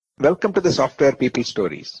Welcome to the Software People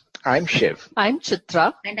Stories. I'm Shiv. I'm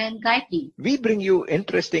Chitra. And I'm Gayatri. We bring you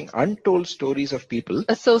interesting, untold stories of people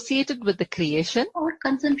Associated with the creation or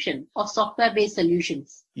consumption of software-based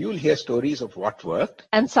solutions. You'll hear stories of what worked,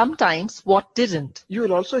 and sometimes what didn't, you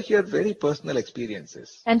will also hear very personal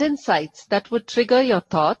experiences. and insights that would trigger your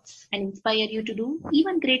thoughts and inspire you to do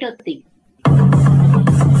even greater things.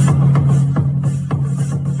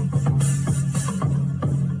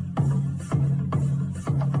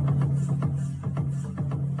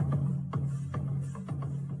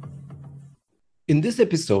 In this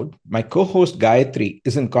episode, my co-host Gayatri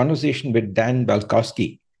is in conversation with Dan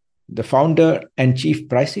Balcauski, the founder and chief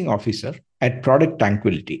pricing officer at Product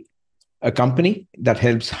Tranquility, a company that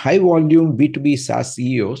helps high-volume B2B SaaS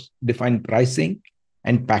CEOs define pricing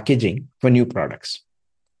and packaging for new products.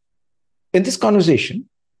 In this conversation,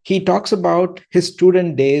 he talks about his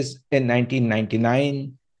student days in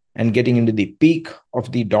 1999 and getting into the peak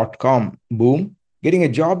of the dot-com boom, getting a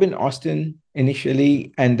job in Austin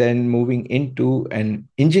initially, and then moving into an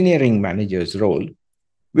engineering manager's role,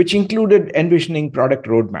 which included envisioning product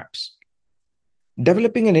roadmaps,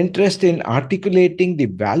 developing an interest in articulating the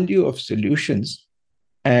value of solutions,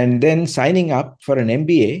 and then signing up for an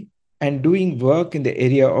MBA and doing work in the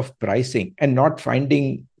area of pricing and not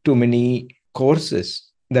finding too many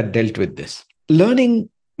courses that dealt with this. Learning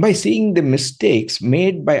by seeing the mistakes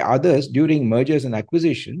made by others during mergers and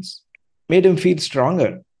acquisitions made him feel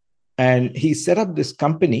stronger. And he set up this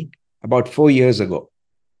company about 4 years ago.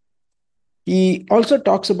 He also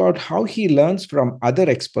talks about how he learns from other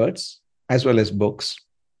experts as well as books,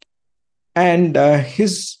 and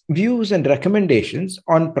his views and recommendations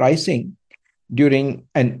on pricing during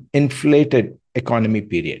an inflated economy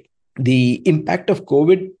period, the impact of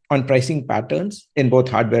COVID on pricing patterns in both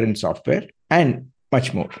hardware and software, and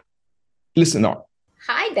much more. Listen on.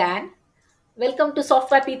 Hi, Dan. Welcome to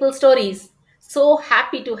Software People Stories. So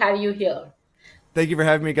happy to have you here. Thank you for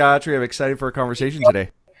having me, Gayatri. I'm excited for a conversation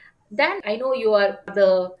today. Dan, I know you are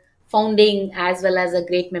the founding as well as a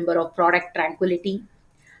great member of Product Tranquility.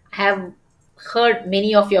 I have heard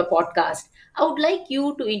many of your podcasts. I would like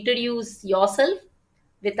you to introduce yourself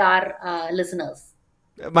with our listeners.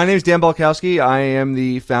 My name is Dan Balcauski. I am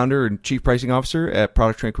the founder and chief pricing officer at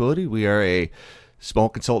Product Tranquility. We are a small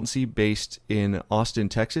consultancy based in Austin,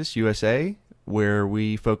 Texas, USA, where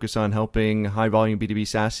we focus on helping high-volume B2B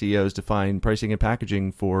SaaS CEOs define pricing and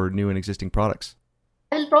packaging for new and existing products.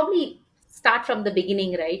 I'll probably start from the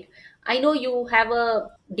beginning, right? I know you have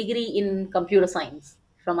a degree in computer science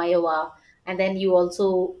from Iowa, and then you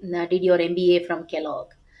also did your MBA from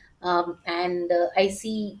Kellogg. I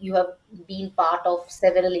see you have been part of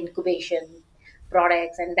several incubation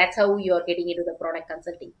products, and that's how you're getting into the product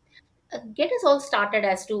consulting. Get us all started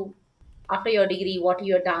as to, after your degree, what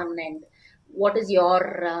you have done and what is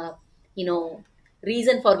your,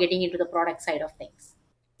 reason for getting into the product side of things?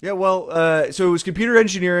 Yeah, well, so it was computer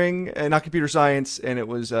engineering, not computer science, and it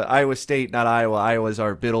was Iowa State, not Iowa. Iowa is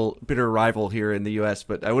our bitter rival here in the U.S.,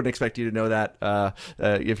 but I wouldn't expect you to know that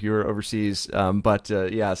if you were overseas.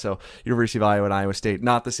 So University of Iowa and Iowa State,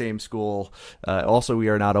 not the same school. Also, we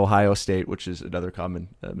are not Ohio State, which is another common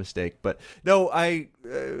mistake. But no, I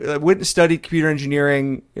went and studied computer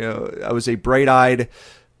engineering. I was a bright-eyed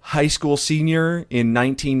high school senior in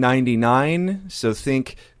 1999, so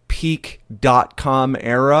think peak dot-com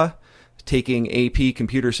era, taking AP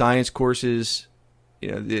computer science courses,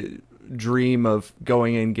 the dream of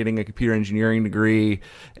going and getting a computer engineering degree,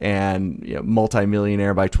 and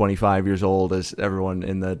multimillionaire by 25 years old, as everyone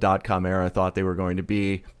in the dot-com era thought they were going to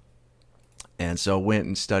be. And so went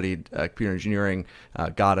and studied computer engineering,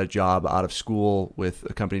 got a job out of school with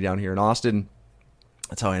a company down here in Austin.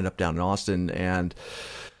 That's how I ended up down in Austin, and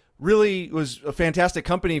really was a fantastic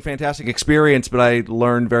company, fantastic experience, but I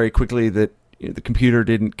learned very quickly that the computer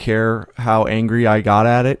didn't care how angry I got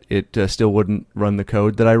at it. It still wouldn't run the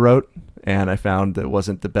code that I wrote, and I found that it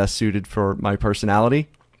wasn't the best suited for my personality.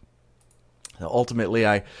 Ultimately,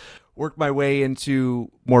 I worked my way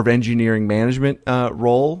into more of engineering management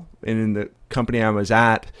role, and in the company I was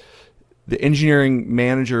at, the engineering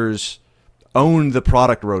managers owned the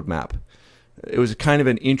product roadmap. It was kind of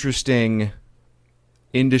an interesting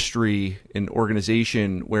industry and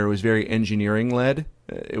organization where it was very engineering led.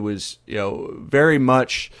 It was, very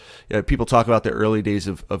much, people talk about the early days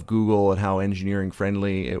of Google and how engineering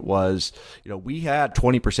friendly it was. We had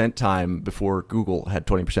 20% time before Google had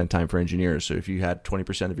 20% time for engineers. So if you had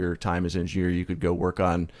 20% of your time as an engineer, you could go work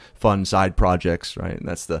on fun side projects, right? And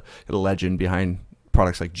that's the legend behind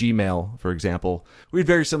products like Gmail, for example. We had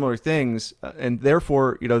very similar things, and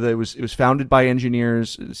therefore, it was founded by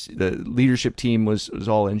engineers. The leadership team was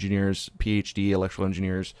all engineers, PhD, electrical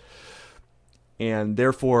engineers, and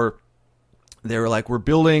therefore, they were like,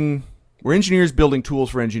 we're engineers building tools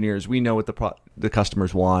for engineers. We know what the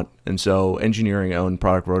customers want, and so engineering owned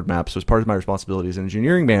product roadmaps. So as part of my responsibility as an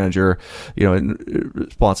engineering manager, and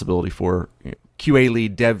responsibility for QA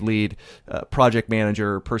lead, dev lead, project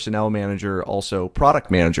manager, personnel manager, also product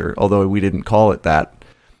manager, although we didn't call it that.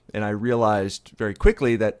 And I realized very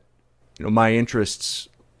quickly that my interests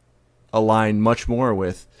align much more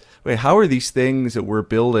with, wait, how are these things that we're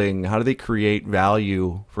building, how do they create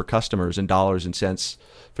value for customers in dollars and cents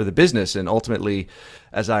for the business? And ultimately,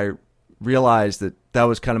 as I realized that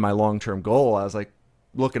was kind of my long-term goal, I was like,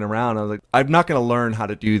 looking around, I was like, I'm not going to learn how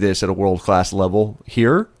to do this at a world-class level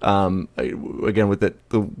here. Again, with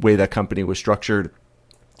the way that company was structured,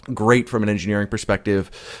 great from an engineering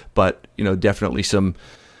perspective, but definitely some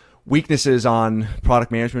weaknesses on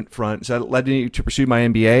product management front. So that led me to pursue my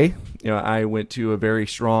MBA. I went to a very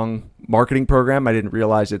strong marketing program. I didn't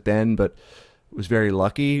realize it then, but was very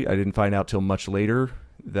lucky. I didn't find out till much later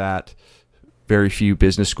that very few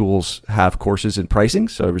business schools have courses in pricing.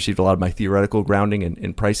 So I received a lot of my theoretical grounding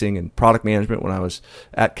in pricing and product management when I was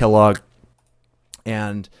at Kellogg.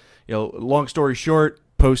 And, long story short,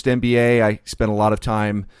 post MBA, I spent a lot of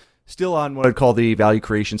time still on what I'd call the value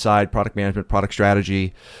creation side, product management, product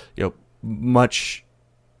strategy. Much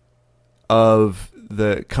of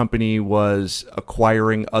the company was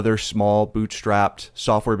acquiring other small bootstrapped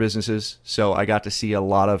software businesses. So I got to see a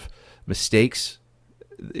lot of mistakes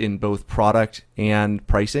in both product and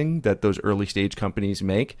pricing that those early stage companies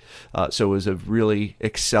make. So it was a really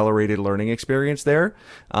accelerated learning experience there.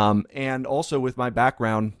 And also with my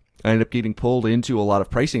background, I ended up getting pulled into a lot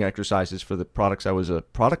of pricing exercises for the products I was a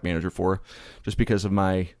product manager for, just because of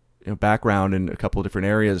my background in a couple of different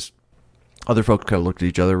areas. Other folks kind of looked at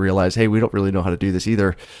each other, realized, hey, we don't really know how to do this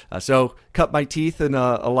either. So cut my teeth and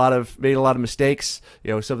made a lot of mistakes.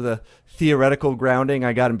 Some of the theoretical grounding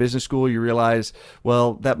I got in business school, you realize,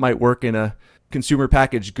 well, that might work in a consumer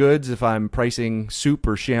packaged goods if I'm pricing soup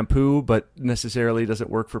or shampoo, but necessarily doesn't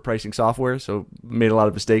work for pricing software. So made a lot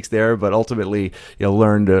of mistakes there, but ultimately,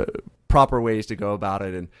 learned proper ways to go about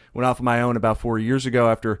it, and went off on my own about 4 years ago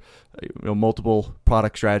after multiple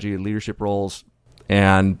product strategy and leadership roles.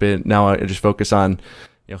 And now I just focus on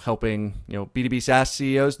helping B2B SaaS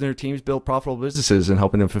CEOs and their teams build profitable businesses and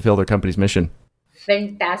helping them fulfill their company's mission.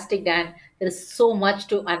 Fantastic, Dan. There is so much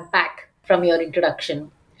to unpack from your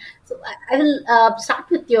introduction. So I will start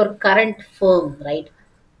with your current firm, right?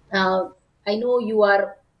 I know you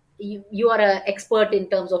are an expert in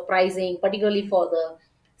terms of pricing, particularly for the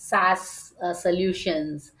SaaS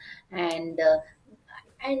solutions, and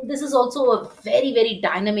this is also a very, very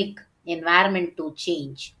dynamic environment to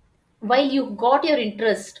change. While you got your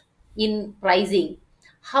interest in pricing,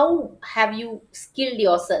 how have you skilled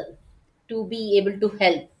yourself to be able to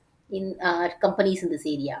help in companies in this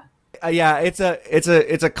area? Yeah, it's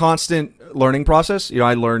a constant learning process.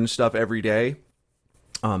 I learn stuff every day.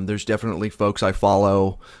 There's definitely folks I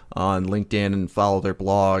follow on LinkedIn and follow their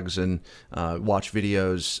blogs and watch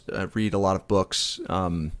videos, read a lot of books.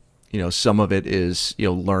 Some of it is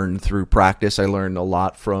learned through practice. I learn a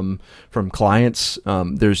lot from clients.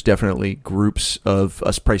 There's definitely groups of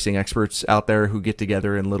us pricing experts out there who get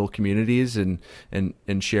together in little communities and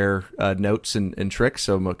share notes and tricks.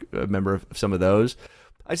 So I'm a member of some of those.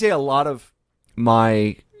 I'd say a lot of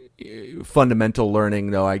my fundamental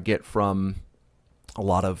learning, though, I get from a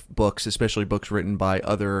lot of books, especially books written by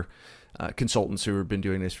other consultants who have been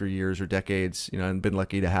doing this for years or decades, and been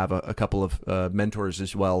lucky to have a couple of mentors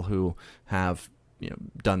as well who have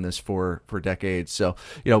done this for decades. So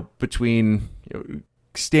between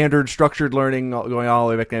standard structured learning going all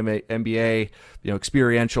the way back to MBA,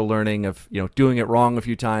 experiential learning of doing it wrong a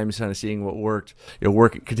few times, kind of seeing what worked,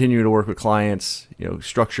 continue to work with clients,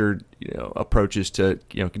 structured approaches to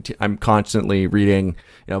I'm constantly reading.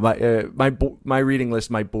 My reading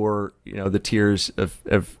list might bore the tears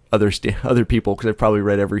of other people, because I've probably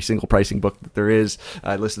read every single pricing book that there is.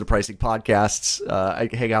 I listen to pricing podcasts. I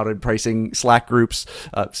hang out in pricing Slack groups.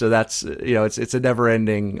 So that's it's a never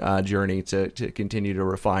ending journey to continue to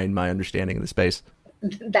refine my understanding of the space.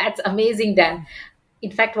 That's amazing, Dan. In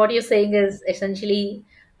fact, what you're saying is essentially,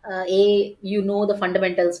 the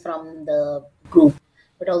fundamentals from the group,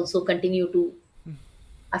 but also continue to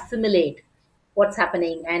assimilate what's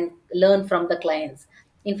happening and learn from the clients.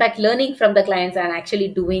 In fact, learning from the clients and actually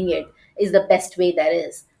doing it is the best way there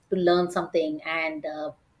is to learn something, and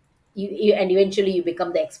and eventually you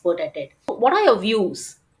become the expert at it. What are your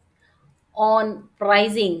views on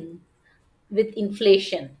pricing with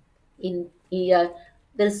inflation in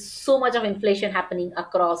there's so much of inflation happening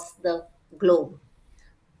across the globe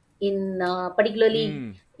in particularly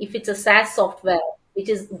Mm, if it's a SaaS software which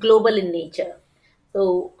is global in nature.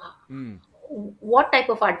 So mm. what type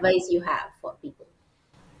of advice you have for people?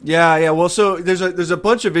 Yeah, yeah. Well, so there's a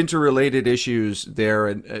bunch of interrelated issues there,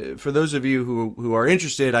 and for those of you who are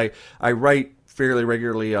interested, I write fairly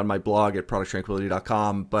regularly on my blog at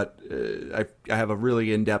producttranquility.com, but I have a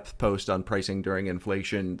really in-depth post on pricing during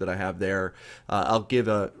inflation that I have there. I'll give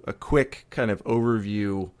a quick kind of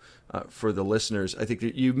overview for the listeners. I think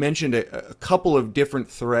that you mentioned a couple of different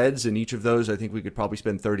threads, and each of those I think we could probably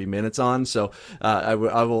spend 30 minutes on. So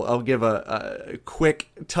I'll give a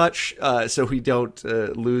quick touch so we don't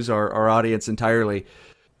lose our audience entirely.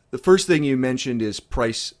 The first thing you mentioned is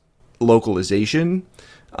price localization,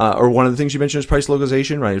 or one of the things you mentioned is price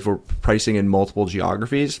localization, right? If we're pricing in multiple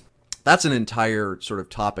geographies. That's an entire sort of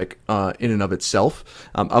topic in and of itself.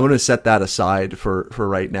 I'm going to set that aside for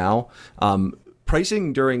right now.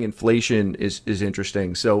 Pricing during inflation is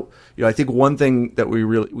interesting. So, I think one thing that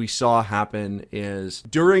we saw happen is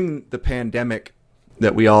during the pandemic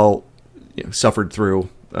that we all suffered through,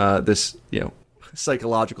 this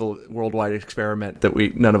psychological worldwide experiment that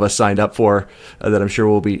none of us signed up for, that I'm sure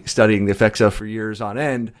we'll be studying the effects of for years on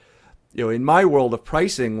end. In my world of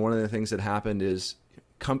pricing, one of the things that happened is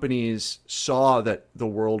companies saw that the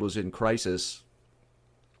world was in crisis,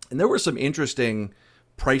 and there were some interesting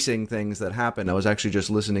pricing things that happened. I was actually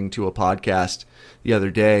just listening to a podcast the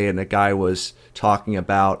other day, and a guy was talking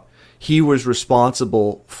about he was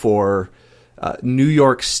responsible for New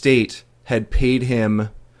York State had paid him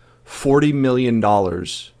 $40 million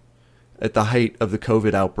at the height of the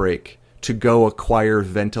COVID outbreak to go acquire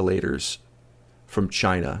ventilators from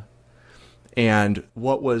China. And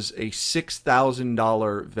what was a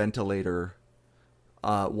 $6,000 ventilator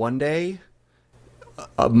one day,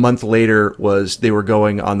 a month later they were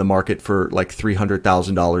going on the market for like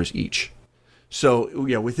 $300,000 each.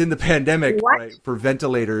 So within the pandemic, What? right, for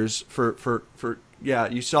ventilators,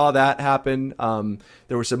 you saw that happen.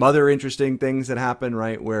 There were some other interesting things that happened,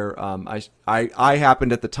 right, where I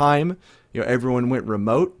happened at the time. Everyone went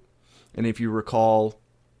remote, and if you recall,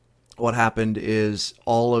 what happened is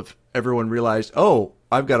everyone realized, oh,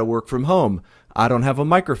 I've got to work from home. I don't have a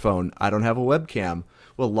microphone. I don't have a webcam.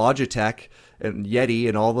 Well, Logitech and Yeti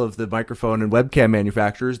and all of the microphone and webcam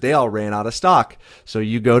manufacturers, they all ran out of stock. So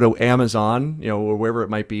you go to Amazon, or wherever it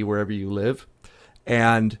might be, wherever you live,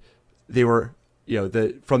 and they were,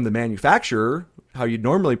 from the manufacturer, how you'd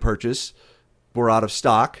normally purchase, were out of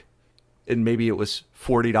stock, and maybe it was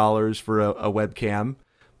 $40 for a webcam.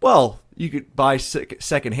 Well, you could buy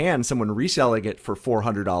secondhand, someone reselling it for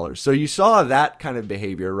 $400. So you saw that kind of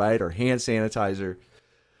behavior, right? Or hand sanitizer.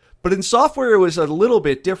 But in software, it was a little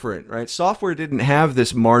bit different, right? Software didn't have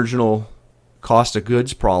this marginal cost of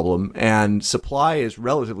goods problem, and supply is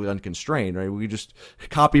relatively unconstrained, right? We just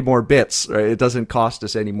copy more bits, right? It doesn't cost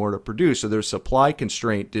us any more to produce. So their supply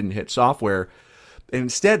constraint didn't hit software. And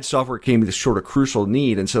instead, software came to this sort of crucial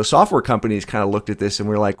need. And so software companies kind of looked at this and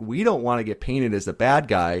were like, we don't want to get painted as the bad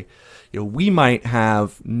guy. We might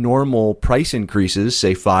have normal price increases,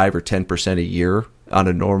 say 5 or 10% a year on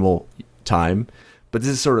a normal time. But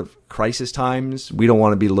this is sort of crisis times. We don't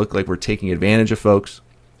want to look like we're taking advantage of folks.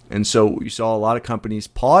 And so you saw a lot of companies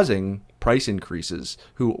pausing price increases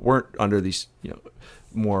who weren't under these,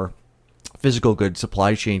 more physical good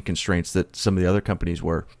supply chain constraints that some of the other companies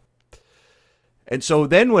were. And so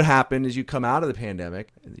then what happened is you come out of the pandemic,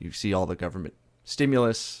 you see all the government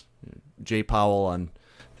stimulus, Jay Powell on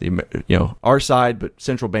the our side, but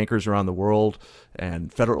central bankers around the world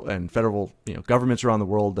and federal governments around the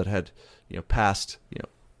world that had passed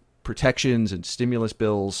protections and stimulus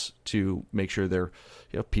bills to make sure their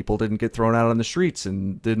people didn't get thrown out on the streets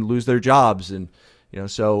and didn't lose their jobs, and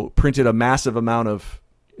so printed a massive amount of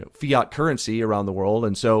fiat currency around the world.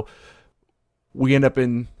 And so we end up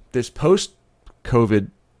in this post-COVID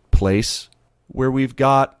place where we've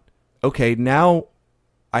got, okay, now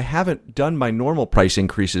I haven't done my normal price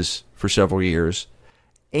increases for several years,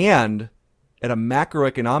 and at a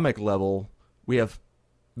macroeconomic level, we have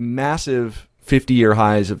massive 50-year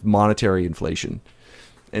highs of monetary inflation.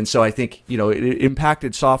 And so I think, it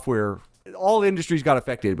impacted software. All industries got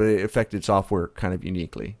affected, but it affected software kind of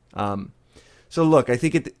uniquely. So look, I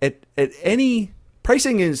think at any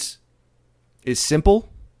pricing is simple,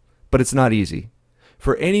 but it's not easy.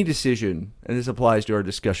 For any decision, and this applies to our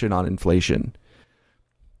discussion on inflation,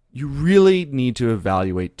 you really need to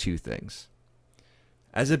evaluate two things.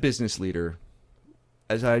 As a business leader,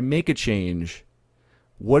 as I make a change,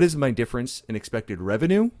 what is my difference in expected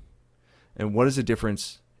revenue? and what is the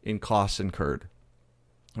difference in costs incurred.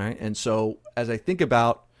 Right. And so as I think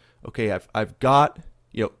about, okay, I've got,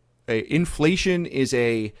 inflation is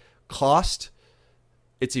a cost.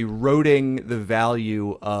 It's eroding the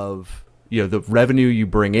value of, the revenue you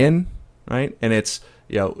bring in. Right. And it's,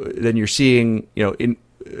 then you're seeing,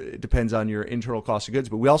 it depends on your internal cost of goods,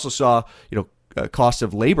 but we also saw, cost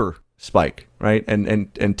of labor spike, right?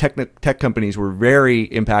 And tech companies were very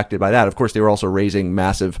impacted by that. Of course, they were also raising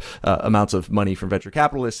massive amounts of money from venture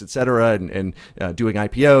capitalists, et cetera, and doing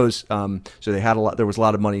IPOs. So there was a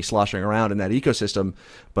lot of money sloshing around in that ecosystem,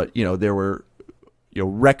 but there were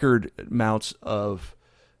record amounts of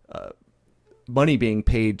money being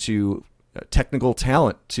paid to technical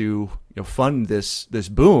talent to fund this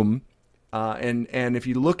boom. And if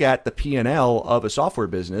you look at the P&L of a software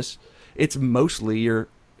business, it's mostly your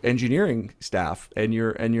engineering staff and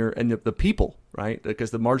the people, right?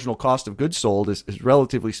 Because the marginal cost of goods sold is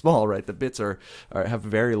relatively small, right? The bits have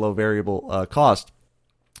very low variable cost.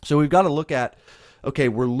 So we've got to look at, okay,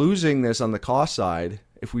 we're losing this on the cost side.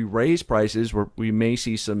 If we raise prices, we may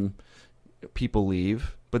see some people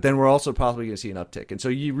leave, but then we're also probably going to see an uptick. And so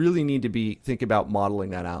you really need to think about modeling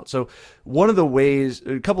that out. So one of the ways,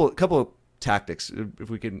 a couple of tactics, if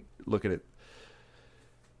we can look at it,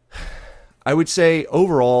 I would say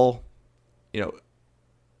overall,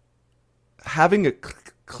 having a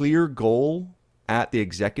clear goal at the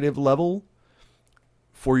executive level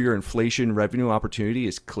for your inflation revenue opportunity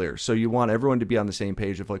is clear. So you want everyone to be on the same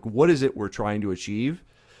page of like, what is it we're trying to achieve?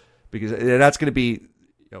 Because that's going to be,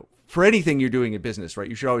 for anything you're doing in business, right?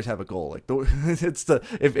 You should always have a goal. Like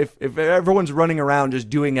if everyone's running around just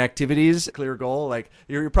doing activities, clear goal, like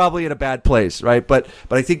you're probably in a bad place, right? But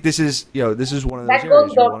I think this is one of those that areas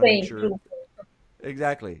goes you want without to make saying sure. too.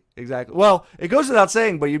 Exactly. Well, it goes without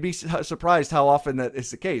saying, but you'd be surprised how often that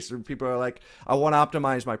is the case. People are like, I want to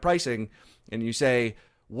optimize my pricing. And you say,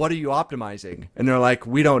 what are you optimizing? And they're like,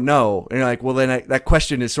 we don't know. And you're like, well, then that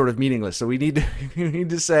question is sort of meaningless. So we need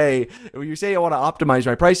to say, when you say I want to optimize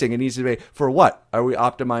my pricing, it needs to be for what? Are we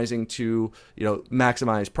optimizing to,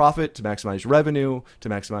 maximize profit, to maximize revenue, to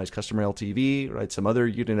maximize customer LTV, right? Some other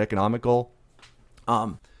unit economic goal.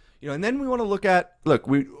 And then we want to look at,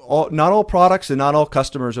 not all products and not all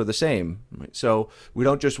customers are the same. Right? So we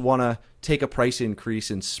don't just want to take a price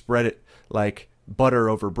increase and spread it like butter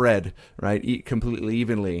over bread, right? Eat completely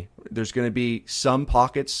evenly. There's going to be some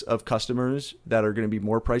pockets of customers that are going to be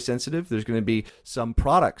more price sensitive. There's going to be some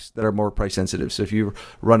products that are more price sensitive. So if you're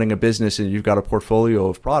running a business and you've got a portfolio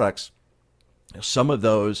of products, some of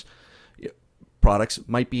those products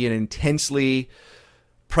might be in intensely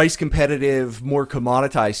price competitive, more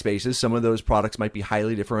commoditized spaces. Some of those products might be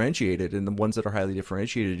highly differentiated, and the ones that are highly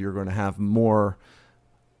differentiated, you're going to have more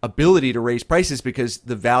ability to raise prices because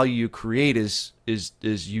the value you create is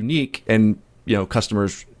unique, and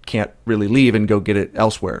customers can't really leave and go get it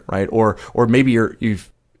elsewhere, right? Or maybe you've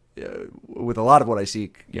with a lot of what I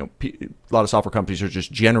see, a lot of software companies are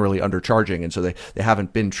just generally undercharging, and so they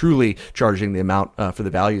haven't been truly charging the amount for the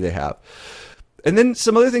value they have. And then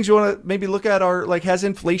some other things you want to maybe look at are like, has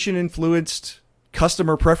inflation influenced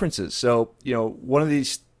customer preferences? So, one of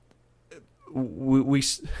these,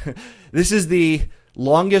 this is the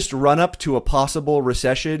longest run up to a possible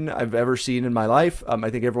recession I've ever seen in my life. I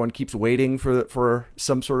think everyone keeps waiting for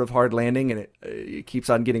some sort of hard landing, and it keeps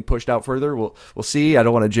on getting pushed out further. We'll see. I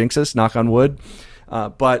don't want to jinx us, knock on wood.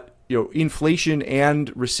 But, inflation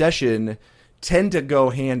and recession tend to go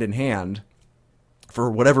hand in hand for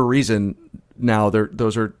whatever reason. Now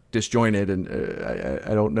those are disjointed, and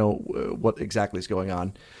I don't know what exactly is going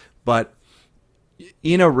on. But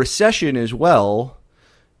in a recession as well,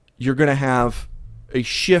 you're going to have a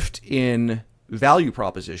shift in value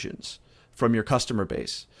propositions from your customer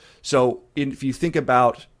base. So if you think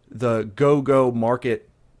about the go-go market,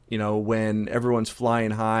 when everyone's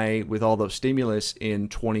flying high with all the stimulus in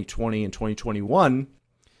 2020 and 2021,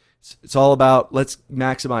 it's all about let's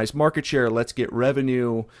maximize market share, let's get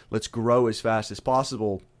revenue, let's grow as fast as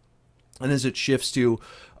possible. And as it shifts to,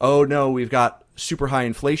 oh no, we've got super high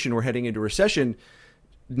inflation, we're heading into recession,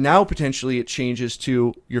 now potentially it changes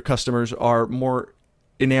to your customers are more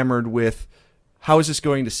enamored with how is this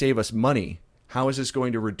going to save us money? How is this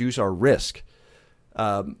going to reduce our risk?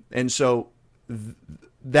 And so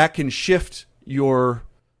that can shift your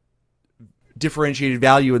differentiated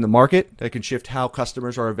value in the market. That can shift how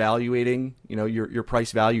customers are evaluating, your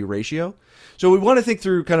price value ratio. So we want to think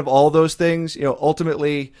through kind of all those things,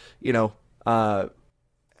 ultimately,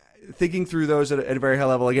 thinking through those at a very high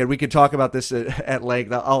level. Again, we could talk about this at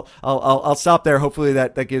length. I'll stop there. Hopefully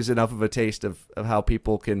that gives enough of a taste of how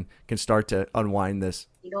people can start to unwind this.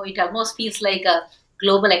 It almost feels like a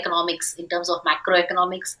global economics in terms of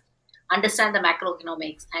macroeconomics, understand the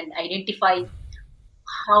macroeconomics, and identify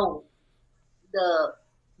how the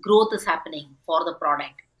growth is happening for the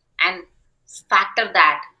product, and factor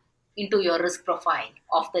that into your risk profile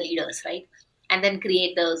of the leaders, right? And then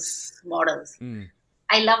create those models.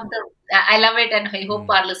 I love it, and I hope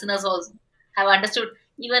our listeners also have understood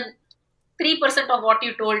even 3% of what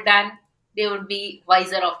you told, Dan. They would be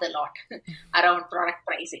wiser of the lot around product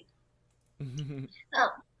pricing. Uh,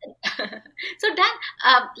 so Dan,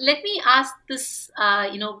 let me ask this.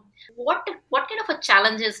 What kind of a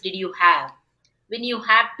challenges did you have when you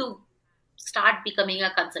had to start becoming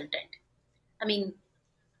a consultant? I mean,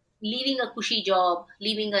 leaving a cushy job,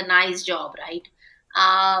 leaving a nice job, right?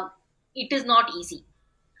 It is not easy.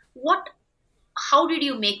 What? How did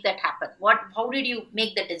you make that happen? How did you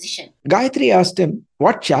make the decision? Gayatri asked him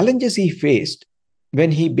what challenges he faced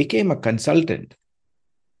when he became a consultant.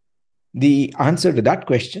 The answer to that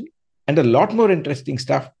question and a lot more interesting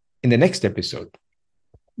stuff in the next episode.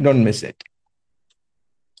 Don't miss it.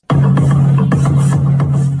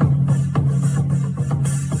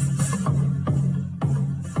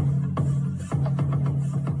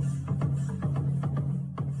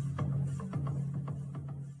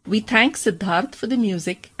 We thank Siddharth for the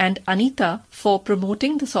music and Anita for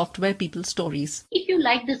promoting the Software People stories. If you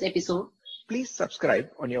like this episode, Please subscribe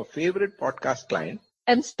on your favorite podcast client.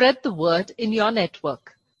 And spread the word in your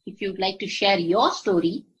network. if you'd like to share your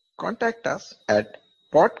story, Contact us at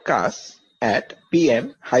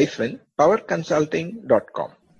podcasts@pm-powerconsulting.com.